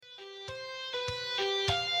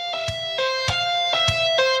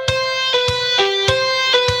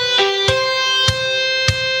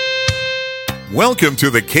Welcome to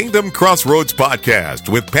the Kingdom Crossroads podcast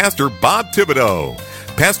with Pastor Bob Thibodeau.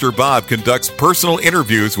 Pastor Bob conducts personal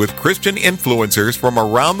interviews with Christian influencers from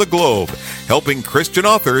around the globe, helping Christian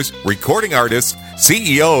authors, recording artists,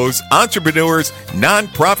 CEOs, entrepreneurs,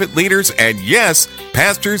 nonprofit leaders, and yes,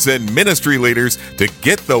 pastors and ministry leaders to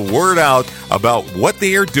get the word out about what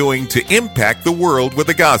they are doing to impact the world with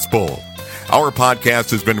the gospel. Our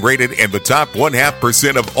podcast has been rated in the top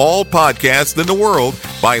 0.5% of all podcasts in the world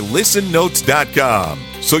by listennotes.com,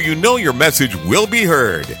 so you know your message will be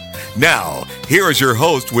heard. Now, here is your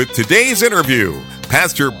host with today's interview,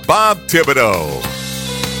 Pastor Bob Thibodeau.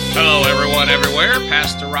 Hello, everyone, everywhere.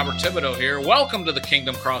 Pastor Robert Thibodeau here. Welcome to the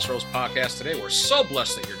Kingdom Crossroads podcast today. We're so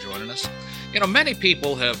blessed that you're joining us. You know, many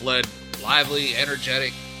people have led lively,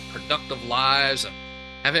 energetic, productive lives and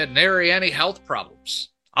have had nary any health problems.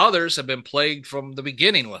 Others have been plagued from the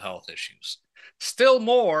beginning with health issues. Still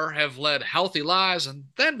more have led healthy lives and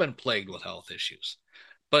then been plagued with health issues.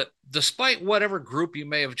 But despite whatever group you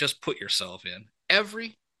may have just put yourself in,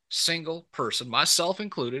 every single person, myself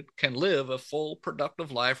included, can live a full,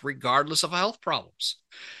 productive life regardless of health problems.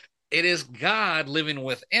 It is God living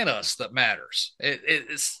within us that matters.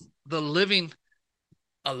 It's a living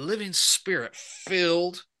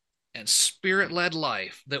spirit-filled and spirit-led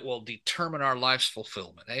life that will determine our life's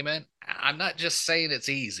fulfillment. Amen. I'm not just saying it's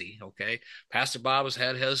easy, okay? Pastor Bob has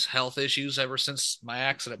had his health issues ever since my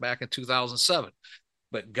accident back in 2007.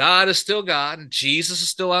 But God is still God, and Jesus is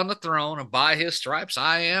still on the throne, and by his stripes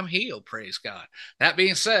I am healed, praise God. That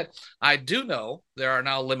being said, I do know there are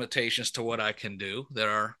now limitations to what I can do that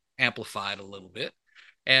are amplified a little bit,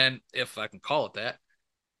 and if I can call it that,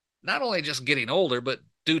 not only just getting older, but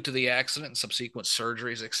due to the accident and subsequent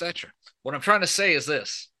surgeries, etc. What I'm trying to say is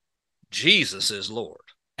this: Jesus is Lord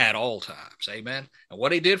at all times, amen? And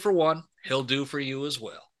what he did for one, he'll do for you as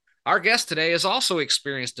well. Our guest today has also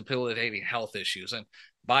experienced debilitating health issues, and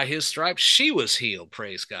by his stripes, she was healed,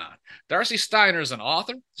 praise God. Darci Steiner is an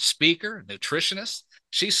author, speaker, nutritionist.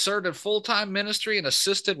 She served in full-time ministry and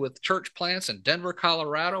assisted with church plants in Denver,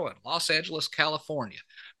 Colorado, and Los Angeles, California.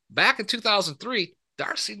 Back in 2003,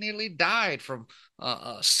 Darci nearly died from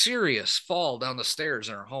a serious fall down the stairs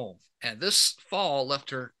in her home, and this fall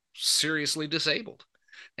left her seriously disabled.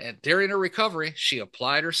 And during her recovery, she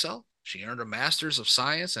applied herself. She earned a master's of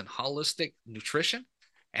science in holistic nutrition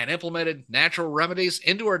and implemented natural remedies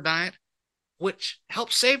into her diet, which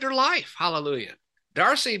helped save her life. Hallelujah.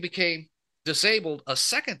 Darci became disabled a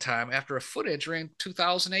second time after a foot injury in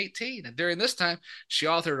 2018. And during this time, she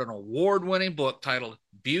authored an award-winning book titled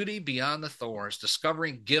Beauty Beyond the Thorns,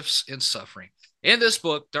 Discovering Gifts in Suffering. In this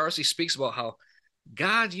book, Darci speaks about how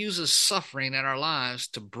God uses suffering in our lives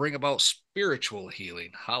to bring about spiritual healing.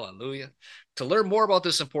 Hallelujah. To learn more about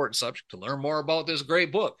this important subject, to learn more about this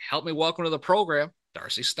great book, help me welcome to the program,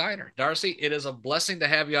 Darci Steiner. Darci, it is a blessing to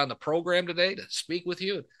have you on the program today to speak with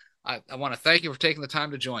you. I want to thank you for taking the time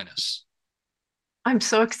to join us. I'm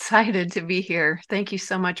so excited to be here. Thank you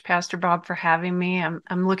so much, Pastor Bob, for having me.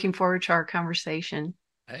 I'm looking forward to our conversation.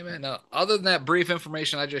 Amen. Now, other than that brief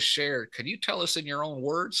information I just shared, can you tell us in your own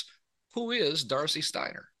words, who is Darci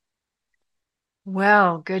Steiner?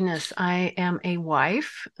 Well, goodness, I am a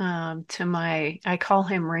wife I call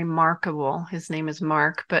him Remarkable. His name is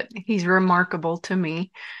Mark, but he's remarkable to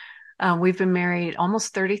me. We've been married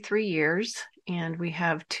almost 33 years, and we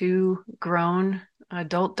have 2 grown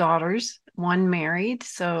adult daughters, 1 married.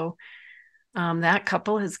 So that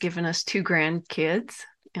couple has given us 2 grandkids.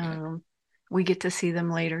 We get to see them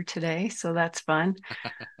later today, so that's fun.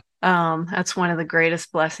 That's one of the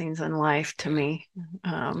greatest blessings in life to me.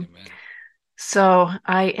 So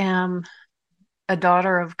I am a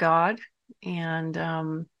daughter of God,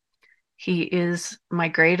 and he is my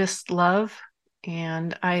greatest love.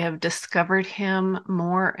 And I have discovered him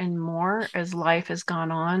more and more as life has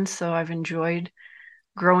gone on. So I've enjoyed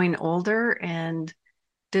growing older, and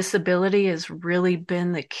disability has really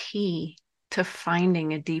been the key to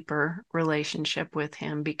finding a deeper relationship with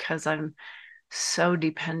him because I'm so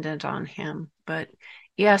dependent on him. But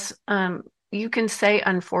yes, you can say,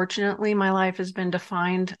 unfortunately, my life has been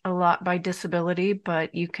defined a lot by disability,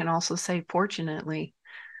 but you can also say, fortunately,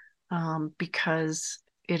 because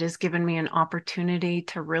it has given me an opportunity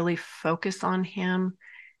to really focus on him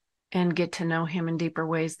and get to know him in deeper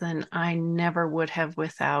ways than I never would have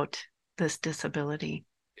without this disability,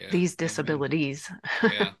 these disabilities.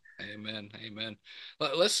 Yeah, amen, amen.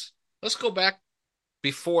 Let's go back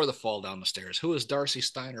before the fall down the stairs. Who was Darci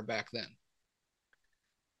Steiner back then?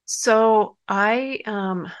 So I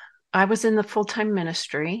was in the full-time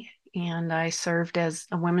ministry, and I served as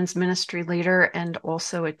a women's ministry leader and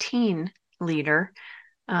also a teen leader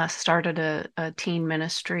started a teen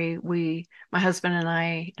ministry. My husband and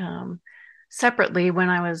I, separately, when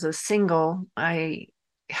I was a single, I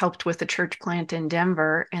helped with a church plant in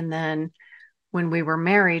Denver. And then when we were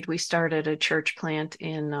married, we started a church plant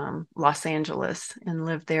in Los Angeles and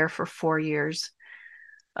lived there for 4 years.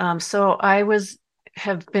 So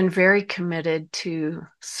have been very committed to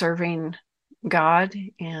serving God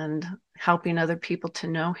and helping other people to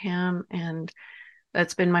know Him. And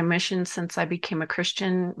that's been my mission since I became a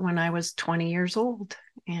Christian when I was 20 years old.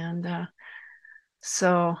 And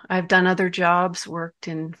so I've done other jobs, worked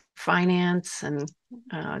in finance and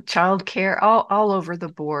childcare, all over the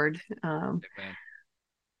board. Amen.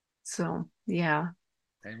 So yeah.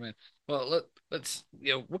 Amen. Well, let's,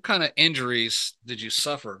 what kind of injuries did you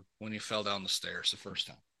suffer when you fell down the stairs the first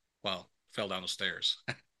time? Well, fell down the stairs.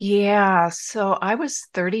 Yeah, so I was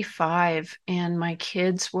 35 and my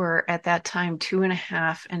kids were at that time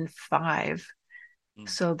 2.5 and 5. Mm,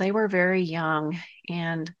 So they were very young.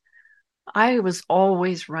 And I was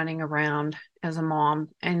always running around as a mom.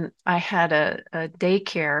 And I had a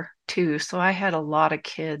daycare too. So I had a lot of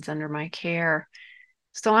kids under my care.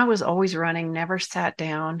 So I was always running, never sat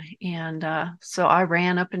down. And so I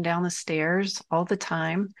ran up and down the stairs all the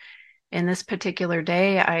time. And this particular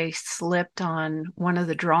day, I slipped on one of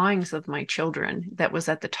the drawings of my children that was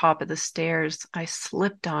at the top of the stairs. I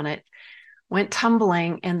slipped on it, went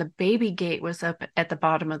tumbling, and the baby gate was up at the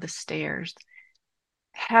bottom of the stairs.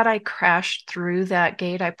 Had I crashed through that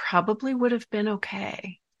gate, I probably would have been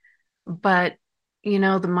okay. But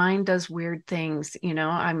the mind does weird things.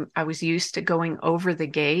 I was used to going over the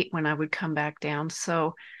gate when I would come back down.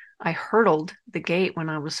 So I hurdled the gate when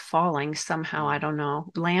I was falling somehow, I mm. don't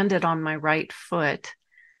know, landed on my right foot,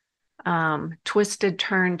 twisted,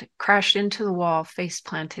 turned, crashed into the wall, face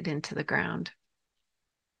planted into the ground.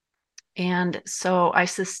 And so I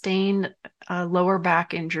sustained a lower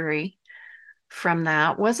back injury from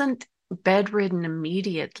that. Wasn't bedridden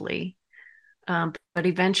immediately, but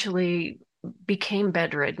eventually became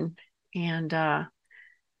bedridden and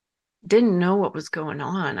didn't know what was going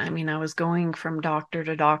on. I mean, I was going from doctor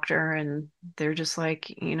to doctor, and they're just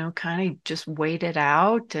like, kind of just wait it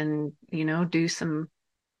out and, do some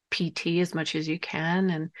PT as much as you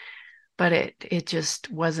can. But it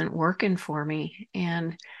just wasn't working for me.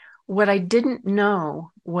 And what I didn't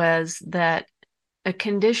know was that a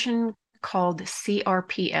condition called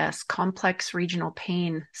CRPS, complex regional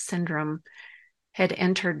pain syndrome, had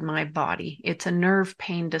entered my body. It's a nerve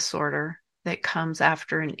pain disorder that comes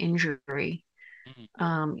after an injury,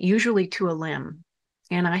 Mm. usually to a limb.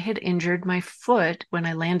 And I had injured my foot when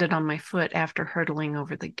I landed on my foot after hurtling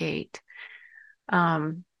over the gate.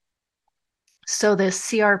 Um, so this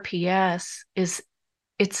CRPS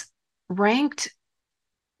it's ranked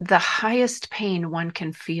the highest pain one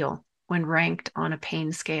can feel when ranked on a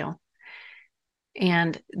pain scale.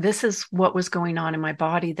 And this is what was going on in my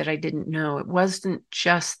body that I didn't know. It wasn't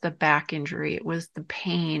just the back injury, it was the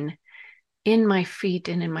pain in my feet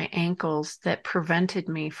and in my ankles that prevented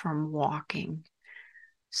me from walking.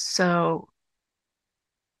 So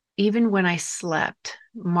even when I slept,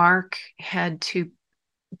 Mark had to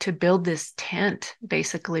build this tent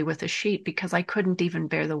basically with a sheet because I couldn't even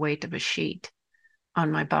bear the weight of a sheet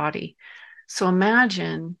on my body. So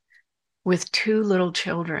imagine with two little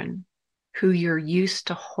children who you're used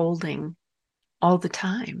to holding all the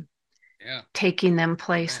time, Yeah. taking them Amen.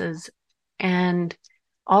 places, and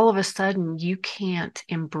all of a sudden you can't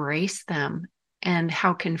embrace them, and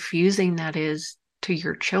how confusing that is to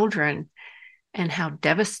your children, and how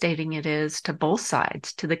devastating it is to both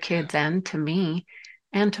sides, to the Yeah. kids and to me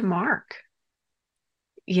and to Mark.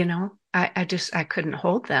 I couldn't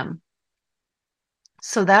hold them.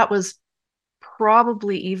 So that was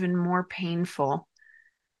probably even more painful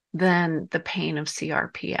than the pain of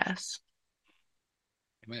CRPS.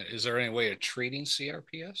 Amen. Is there any way of treating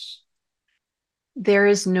CRPS? There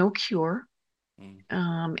is no cure.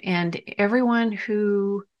 Mm, And everyone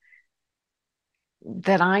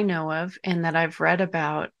that I know of and that I've read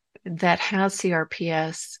about that has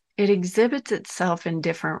CRPS, it exhibits itself in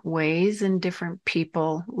different ways in different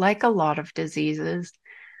people, like a lot of diseases.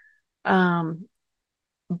 Um,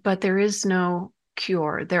 but there is no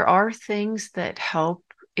cure. There are things that help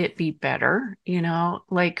it be better.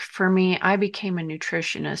 Like for me, I became a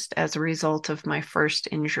nutritionist as a result of my first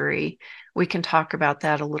injury. We can talk about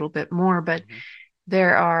that a little bit more, but mhm.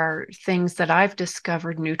 there are things that I've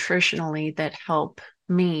discovered nutritionally that help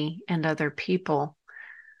me and other people.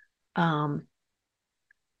 Um,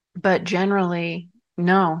 but generally,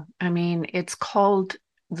 no. I mean, it's called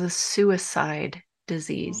the suicide Mm.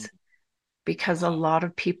 disease because a Wow. lot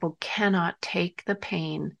of people cannot take the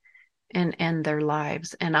pain and end their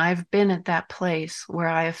lives. And I've been at that place where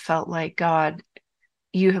I have felt like, God,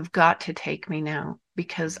 you have got to take me now,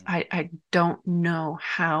 because I don't know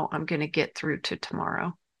how I'm going to get through to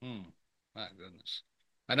tomorrow. My goodness.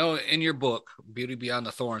 I know in your book, Beauty Beyond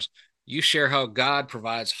the Thorns, you share how God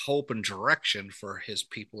provides hope and direction for his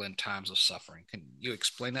people in times of suffering. Can you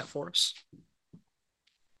explain that for us?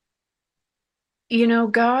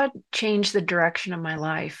 God changed the direction of my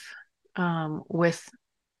life with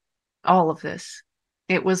all of this.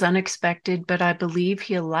 It was unexpected, but I believe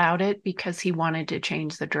he allowed it because he wanted to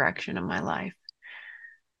change the direction of my life.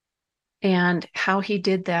 And how he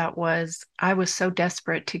did that was, I was so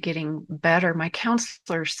desperate to getting better. My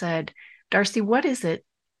counselor said, Darci, what is it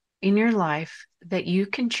in your life that you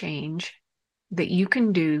can change, that you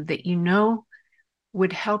can do, that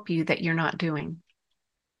would help you, that you're not doing?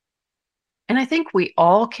 And I think we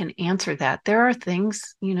all can answer that. There are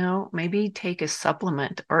things, maybe take a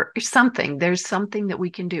supplement or something. There's something that we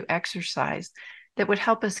can do, exercise, that would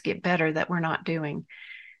help us get better that we're not doing.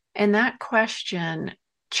 And that question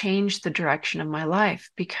changed the direction of my life,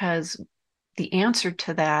 because the answer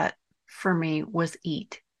to that for me was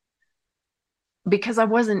eat. Because I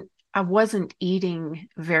wasn't eating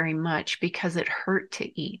very much because it hurt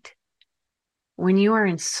to eat. When you are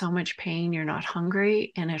in so much pain, you're not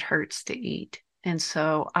hungry and it hurts to eat. And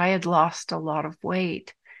so I had lost a lot of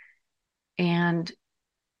weight, and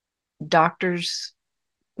doctors,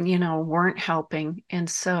 weren't helping. And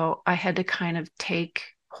so I had to kind of take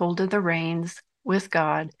hold of the reins with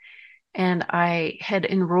God. And I had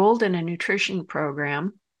enrolled in a nutrition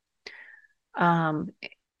program that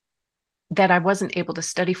I wasn't able to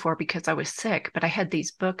study for because I was sick, but I had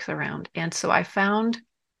these books around. And so I found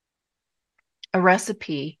a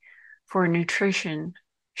recipe for a nutrition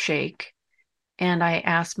shake, and I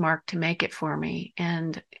asked Mark to make it for me.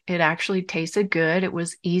 And it actually tasted good. It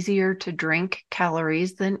was easier to drink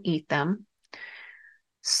calories than eat them.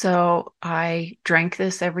 So I drank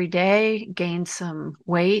this every day, gained some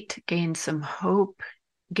weight, gained some hope,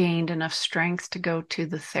 gained enough strength to go to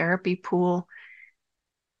the therapy pool.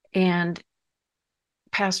 And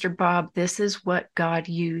Pastor Bob, this is what God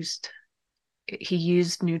used. He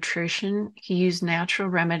used nutrition, he used natural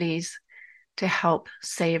remedies to help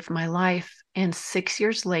save my life. And 6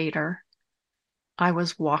 years later, I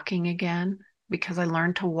was walking again, because I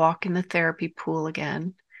learned to walk in the therapy pool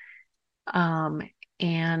again.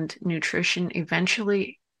 And nutrition,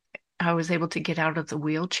 eventually, I was able to get out of the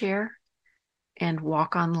wheelchair and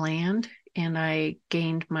walk on land. And I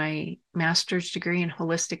gained my master's degree in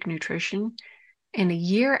holistic nutrition. And a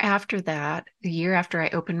year after that, the year after I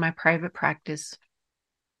opened my private practice,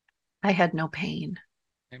 I had no pain.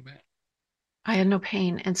 Amen. I had no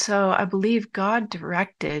pain. And so I believe God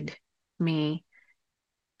directed me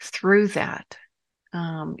through that.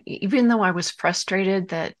 Even though I was frustrated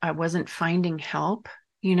that I wasn't finding help,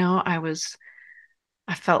 I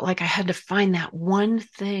felt like I had to find that one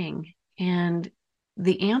thing. And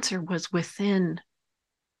the answer was within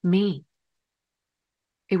me.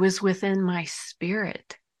 It was within my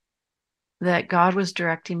spirit that God was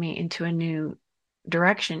directing me into a new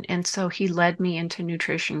direction. And so he led me into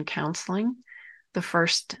nutrition counseling, the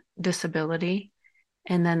first disability.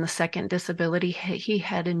 And then the second disability, he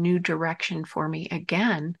had a new direction for me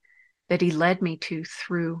again that he led me to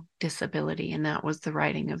through disability. And that was the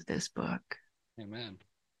writing of this book. Amen.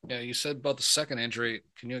 Yeah, you said about the second injury.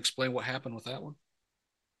 Can you explain what happened with that one?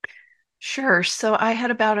 Sure. So I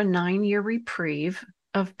had about a 9-year reprieve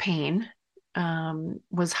of pain.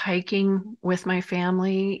 Was hiking with my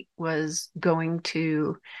family, was going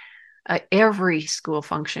to every school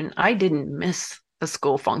function. I didn't miss a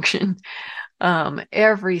school function.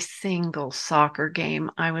 Every single soccer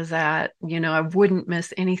game I was at, I wouldn't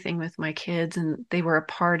miss anything with my kids. And they were a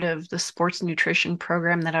part of the sports nutrition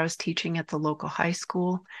program that I was teaching at the local high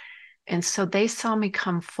school. And so they saw me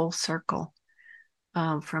come full circle,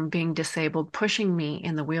 from being disabled, pushing me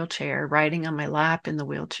in the wheelchair, riding on my lap in the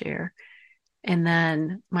wheelchair. And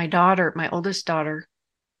then my oldest daughter,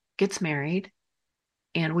 gets married,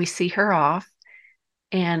 and we see her off.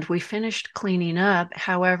 And we finished cleaning up.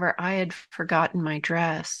 However, I had forgotten my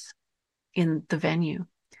dress in the venue.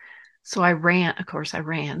 So I ran, of course, I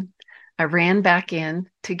ran. I ran back in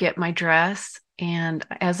to get my dress. And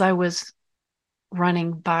as I was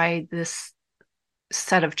running by this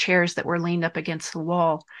set of chairs that were leaned up against the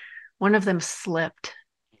wall, one of them slipped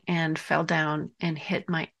and fell down and hit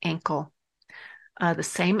my ankle, the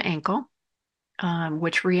same ankle,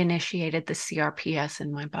 which reinitiated the CRPS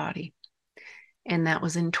in my body. And that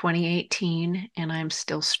was in 2018. And I'm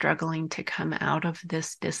still struggling to come out of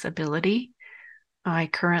this disability. I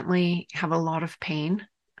currently have a lot of pain.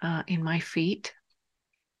 in my feet.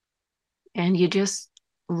 And you just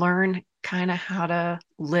learn kind of how to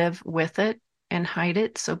live with it and hide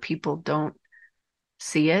it so people don't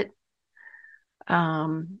see it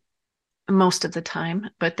most of the time.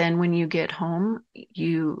 But then when you get home,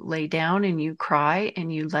 you lay down and you cry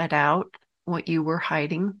and you let out what you were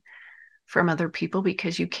hiding from other people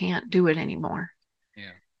because you can't do it anymore.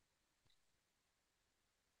 Yeah.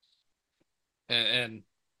 And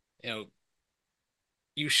you know,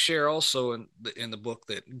 you share also in the book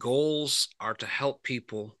that goals are to help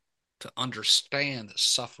people to understand that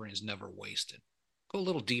suffering is never wasted. Go a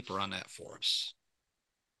little deeper on that for us.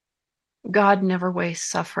 God never wastes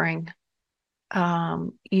suffering.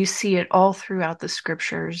 You see it all throughout the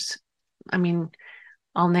scriptures. I mean,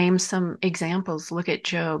 I'll name some examples. Look at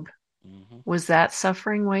Job. Mm-hmm. Was that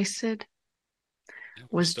suffering wasted? Yeah,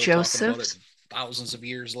 we're Was still talking about Joseph's? it thousands of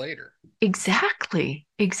years later. Exactly,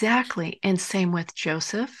 exactly. And same with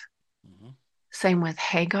Joseph, Mm-hmm. same with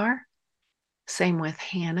Hagar, same with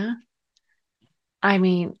Hannah. I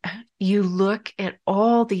mean, you look at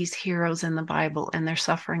all these heroes in the Bible and their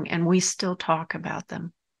suffering, and we still talk about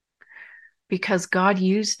them because God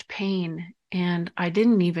used pain. And I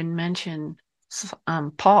didn't even mention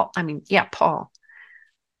Paul. I mean, yeah, Paul.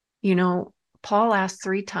 You know, Paul asked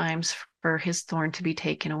 3 times for his thorn to be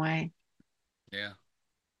taken away, Yeah.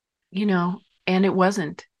 and it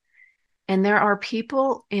wasn't. And there are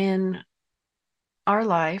people in our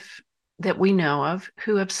life that we know of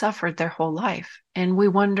who have suffered their whole life. And we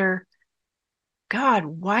wonder, God,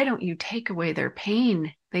 why don't you take away their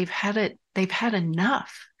pain? They've had it, they've had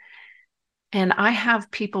enough. And I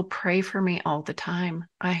have people pray for me all the time.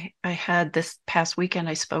 I had this past weekend,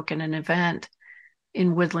 I spoke in an event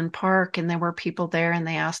in Woodland Park, and there were people there and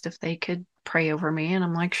they asked if they could pray over me. And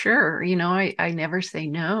I'm like, sure, I never say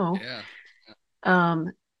no. Yeah.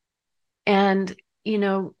 Um, and, you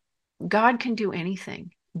know, God can do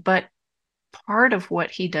anything, but part of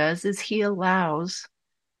what he does is he allows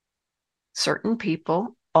certain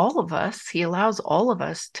people, all of us, he allows all of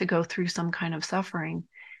us to go through some kind of suffering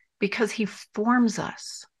because he forms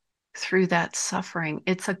us through that suffering.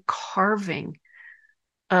 It's a carving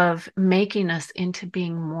of making us into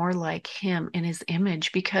being more like him in his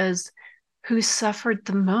image because who suffered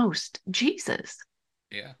the most? Jesus.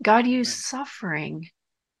 Yeah. God used Amen. suffering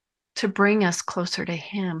to bring us closer to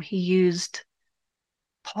him. He used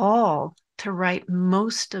Paul to write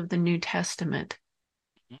most of the New Testament.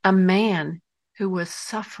 A man who was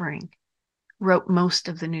suffering wrote most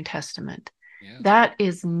of the New Testament. Yeah. That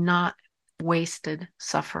is not wasted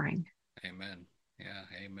suffering. Amen. Yeah.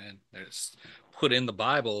 Amen. There's put in the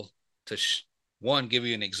Bible to one, give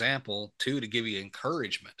you an example, two, to give you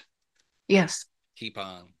encouragement. Yes. Keep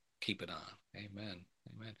on, keep it on. Amen.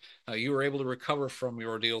 Amen. Now, you were able to recover from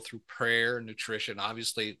your ordeal through prayer, nutrition,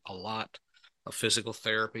 obviously a lot of physical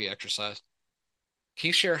therapy, exercise. Can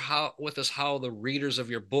you share with us how the readers of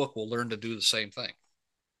your book will learn to do the same thing?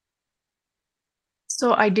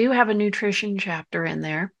 So I do have a nutrition chapter in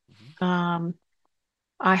there. Mm-hmm.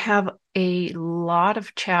 I have a lot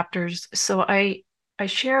of chapters. So I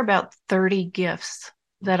share about 30 gifts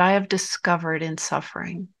that I have discovered in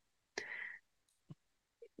suffering.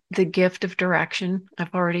 The gift of direction,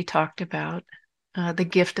 I've already talked about, the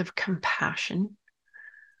gift of compassion,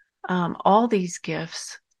 all these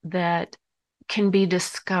gifts that can be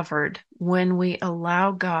discovered when we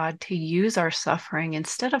allow God to use our suffering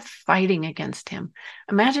instead of fighting against him.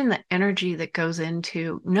 Imagine the energy that goes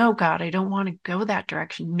into, no, God, I don't want to go that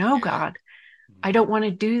direction. No, Yeah. God, I Mm-hmm. don't want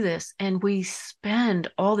to do this. And we spend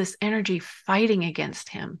all this energy fighting against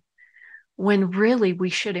him when really we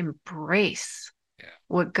should embrace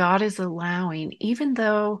what God is allowing, even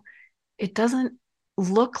though it doesn't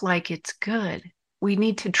look like it's good. We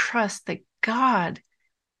need to trust that God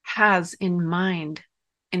has in mind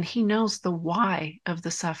and he knows the why of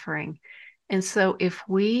the suffering. And so if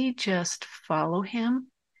we just follow him,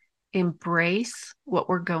 embrace what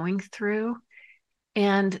we're going through,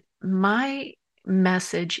 and my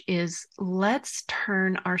message is let's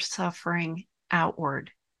turn our suffering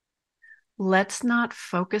outward. Let's not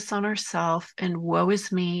focus on ourselves and woe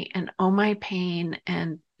is me and oh my pain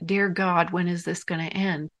and dear God, when is this going to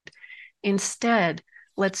end? Instead,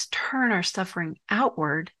 let's turn our suffering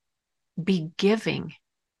outward, be giving,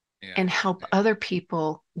 Yeah. and help Yeah. other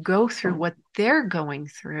people go through what they're going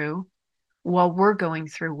through while we're going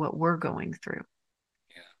through what we're going through.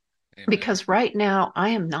 Yeah. Amen. Because right now I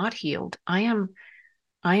am not healed. I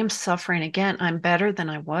am suffering again. I'm better than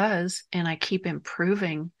I was and I keep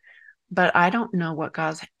improving, but I don't know what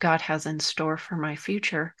God has in store for my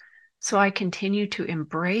future. So Yeah. I continue to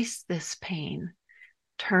embrace this pain,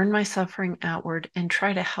 turn my suffering outward, and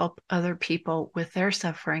try to help other people with their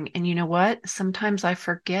suffering. And you know what? Sometimes I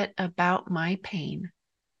forget about my pain.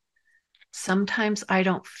 Sometimes I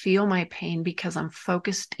don't feel my pain because I'm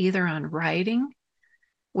focused either on writing,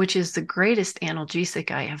 which is the greatest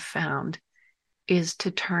analgesic I have found, is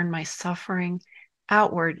to turn my suffering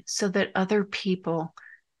outward so that other people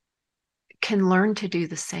can learn to do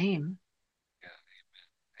the same. Yeah.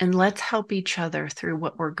 And Amen. let's help each other through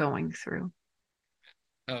what we're going through.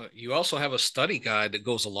 You also have a study guide that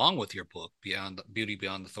goes along with your book, Beyond Beauty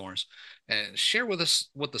Beyond the Thorns. And share with us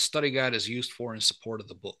what the study guide is used for in support of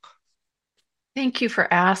the book. Thank you for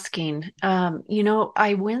asking.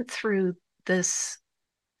 I went through this.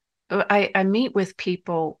 I meet with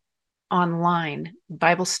people online,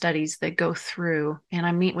 Bible studies that go through, and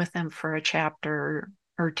I meet with them for a chapter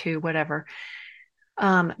or two, whatever.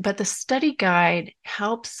 But the study guide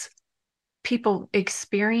helps people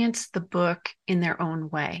experience the book in their own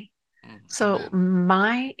way. So Amen.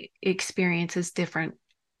 my experience is different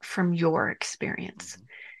from your experience. Mm-hmm.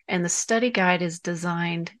 And the study guide is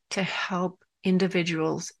designed to help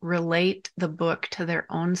individuals relate the book to their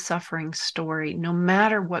own suffering story, no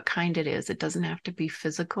matter what kind it is. It doesn't have to be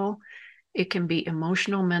physical, it can be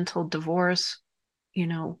emotional, mental, divorce,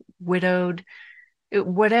 widowed,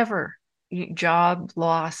 whatever, job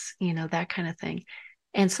loss, that kind of thing.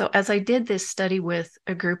 And so, as I did this study with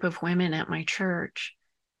a group of women at my church,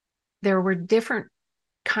 there were different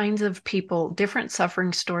kinds of people, different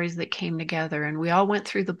suffering stories that came together. And we all went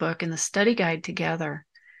through the book and the study guide together.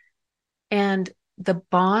 And the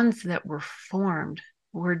bonds that were formed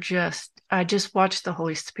were I just watched the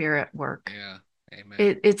Holy Spirit work. Yeah.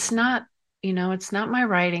 Amen. It's Amen. not, it's not my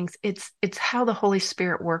writings. It's how the Holy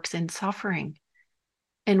Spirit works in suffering.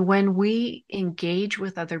 And when we engage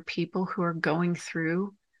with other people who are going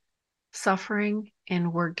through suffering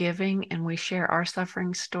and we're giving and we share our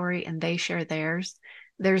suffering story and they share theirs,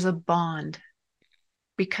 there's a bond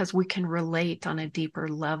because we can relate on a deeper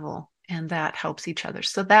level and that helps each other.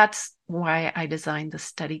 So that's why I designed the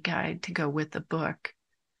study guide to go with the book.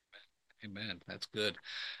 Amen. That's good.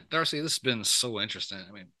 Darci, this has been so interesting.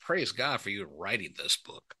 I mean, praise God for you writing this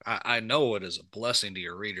book. I know it is a blessing to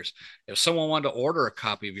your readers. If someone wanted to order a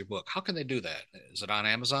copy of your book, how can they do that? Is it on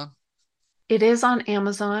Amazon? It is on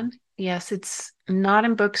Amazon. Yes, it's not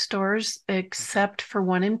in bookstores Okay. except for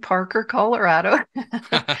one in Parker, Colorado.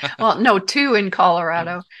 Well, no, two in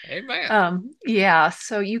Colorado. Amen. Yeah,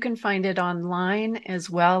 so you can find it online as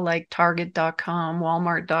well, like Target.com,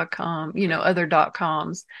 Walmart.com, Okay. other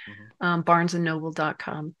 .coms, Mm-hmm.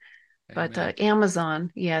 BarnesandNoble.com. But Amen.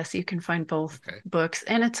 Amazon, yes, you can find both Okay. books,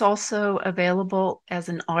 and it's also available as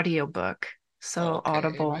an audiobook. So Okay.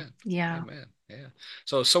 Audible, Amen. yeah. Amen. Yeah.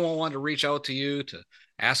 So if someone wanted to reach out to you to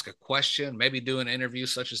ask a question, maybe do an interview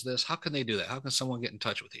such as this, how can they do that? How can someone get in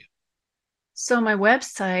touch with you? So my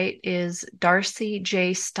website is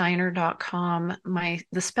darcijsteiner.com.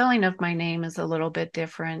 The spelling of my name is a little bit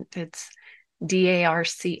different. It's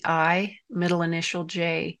DARCI, middle initial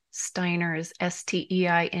J. Steiner is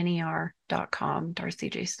STEINER.com,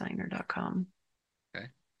 darcijsteiner.com. Okay.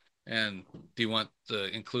 And do you want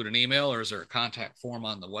to include an email or is there a contact form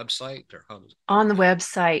on the website or how does it go On with the that?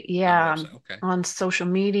 website, On the yeah. website. Okay. On social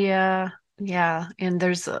media, yeah. And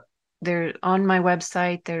there on my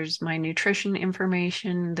website, there's my nutrition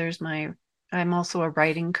information. I'm also a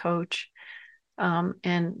writing coach,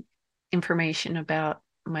 and information about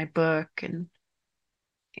my book and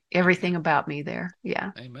everything Amen. about me there.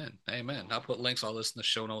 Yeah. Amen. Amen. I'll put links all this in the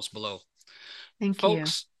show notes below. Thank you.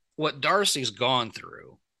 Folks, what Darci's gone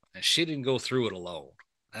through, and she didn't go through it alone.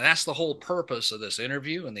 And that's the whole purpose of this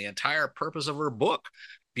interview and the entire purpose of her book,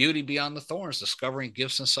 Beauty Beyond the Thorns, Discovering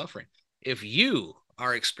Gifts and Suffering. If you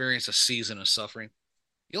are experiencing a season of suffering,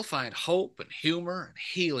 you'll find hope and humor and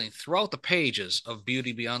healing throughout the pages of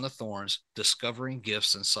Beauty Beyond the Thorns, Discovering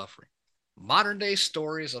Gifts and Suffering. Modern day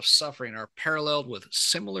stories of suffering are paralleled with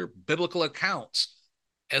similar biblical accounts,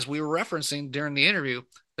 as we were referencing during the interview,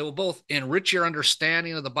 that will both enrich your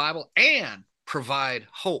understanding of the Bible and provide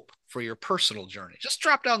hope for your personal journey. Just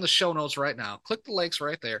drop down the show notes right now. Click the links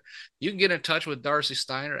right there. You can get in touch with Darci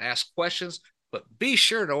Steiner, ask questions, but be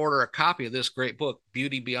sure to order a copy of this great book,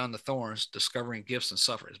 Beauty Beyond the Thorns, Discovering Gifts and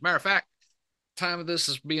Suffering. As a matter of fact, time of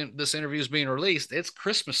this interview is being released, it's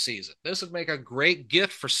Christmas season. This would make a great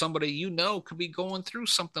gift for somebody could be going through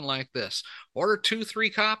something like this. Order 2, 3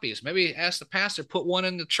 copies. Maybe ask the pastor put one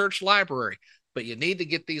in the church library. But you need to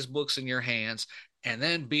get these books in your hands and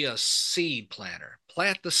then be a seed planter.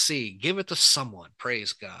 Plant the seed. Give it to someone.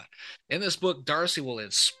 Praise God. In this book, Darci will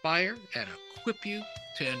inspire and equip you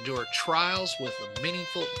to endure trials with the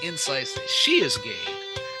meaningful insights that she has gained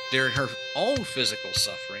during her own physical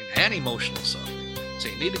suffering and emotional suffering. So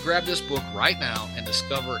you need to grab this book right now and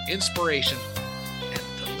discover inspiration and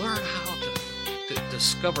to learn how to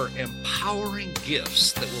discover empowering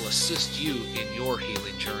gifts that will assist you in your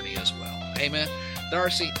healing journey as well. Amen.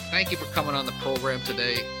 Darci, thank you for coming on the program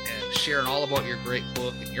today and sharing all about your great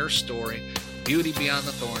book and your story, Beauty Beyond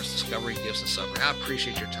the Thorns, Discovering Gifts of Suffering. I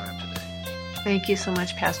appreciate your time today. Thank you so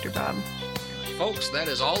much, Pastor Bob. Folks, that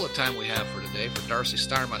is all the time we have for today. For Darci,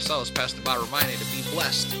 Steiner, myself, as Pastor Bob reminding you to be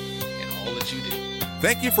blessed in all that you do.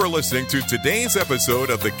 Thank you for listening to today's episode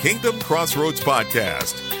of the Kingdom Crossroads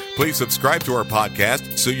Podcast. Please subscribe to our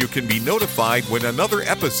podcast so you can be notified when another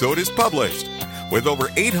episode is published. With over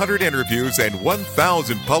 800 interviews and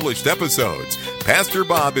 1,000 published episodes, Pastor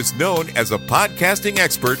Bob is known as a podcasting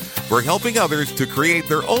expert for helping others to create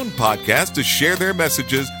their own podcast to share their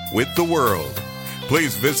messages with the world.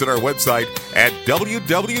 Please visit our website at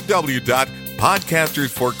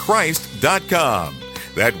www.podcastersforchrist.com.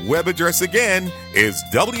 That web address again is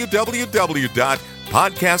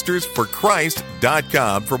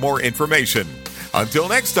www.podcastersforchrist.com for more information. Until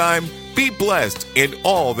next time, be blessed in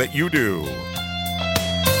all that you do.